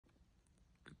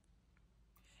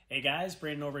Hey guys,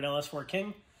 Brandon over at LS4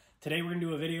 King. Today we're going to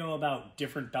do a video about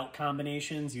different belt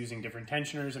combinations using different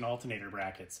tensioners and alternator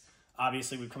brackets.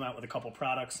 Obviously we've come out with a couple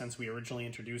products since we originally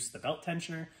introduced the belt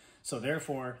tensioner, so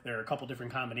therefore there are a couple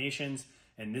different combinations,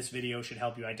 and this video should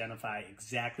help you identify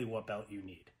exactly what belt you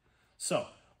need. So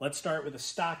let's start with a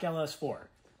stock LS4.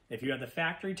 If you have the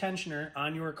factory tensioner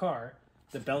on your car,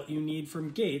 the belt you need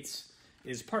from Gates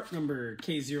is part number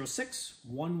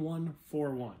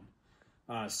K061141.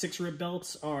 6-rib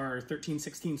belts are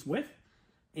 13/16 width,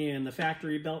 and the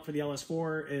factory belt for the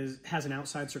LS4 has an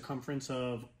outside circumference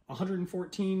of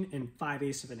 114 and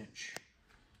 5/8 of an inch.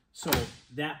 So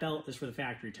that belt is for the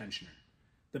factory tensioner.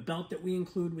 The belt that we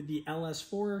include with the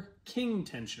LS4 King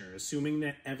tensioner, assuming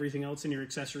that everything else in your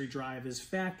accessory drive is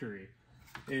factory,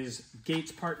 is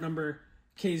Gates part number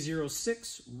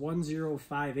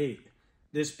K061058.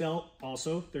 This belt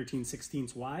also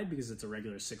 13/16 wide because it's a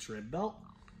regular 6-rib belt.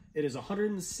 It is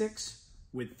 106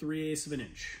 with 3/8 of an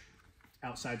inch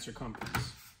outside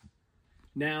circumference.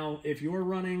 Now, if you're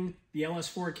running the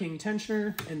LS4 King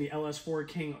tensioner and the LS4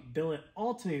 King billet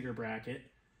alternator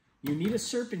bracket, you need a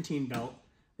Serpentine belt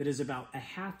that is about a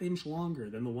 1/2 inch longer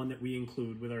than the one that we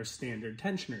include with our standard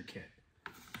tensioner kit.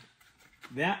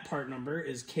 That part number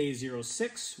is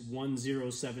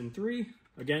K061073.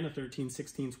 Again, a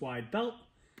 13/16 wide belt,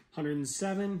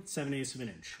 107 7/8 of an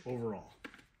inch overall.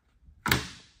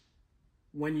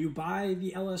 When you buy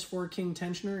the LS4 King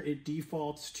tensioner, it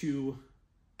defaults to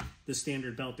the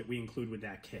standard belt that we include with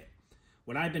that kit.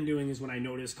 What I've been doing is when I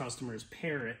notice customers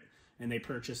pair it and they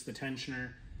purchase the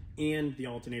tensioner and the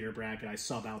alternator bracket, I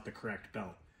sub out the correct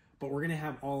belt. But we're gonna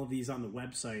have all of these on the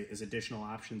website as additional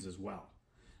options as well.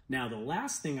 Now, the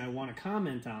last thing I wanna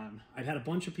comment on, I've had a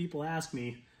bunch of people ask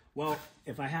me, well,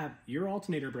 if I have your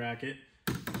alternator bracket,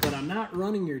 but I'm not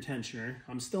running your tensioner,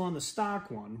 I'm still on the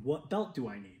stock one, what belt do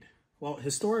I need? Well,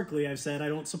 historically, I've said I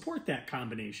don't support that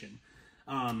combination.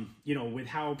 With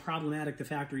how problematic the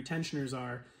factory tensioners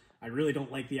are, I really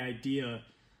don't like the idea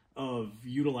of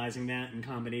utilizing that in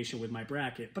combination with my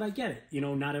bracket. But I get it.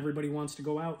 Not everybody wants to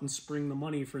go out and spring the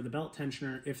money for the belt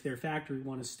tensioner if their factory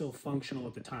one is still functional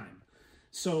at the time.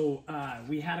 So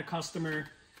we had a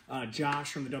customer,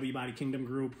 Josh from the W Body Kingdom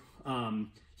group.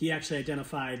 He actually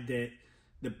identified that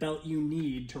the belt you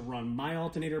need to run my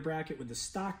alternator bracket with the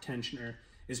stock tensioner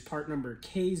is part number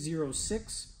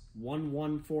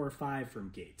K061145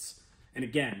 from Gates. And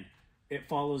again, it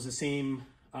follows the same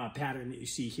pattern that you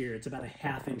see here. It's about a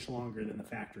 1/2 inch longer than the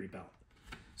factory belt.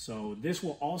 So this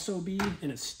will also be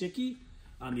in a sticky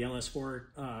on the LS4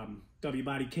 W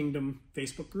Body Kingdom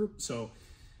Facebook group. So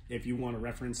if you want to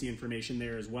reference the information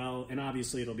there as well, and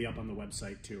obviously it'll be up on the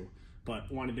website too.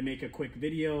 But wanted to make a quick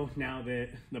video now that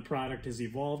the product has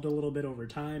evolved a little bit over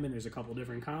time and there's a couple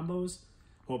different combos.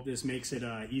 Hope this makes it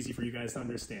easy for you guys to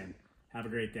understand. Have a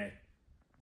great day.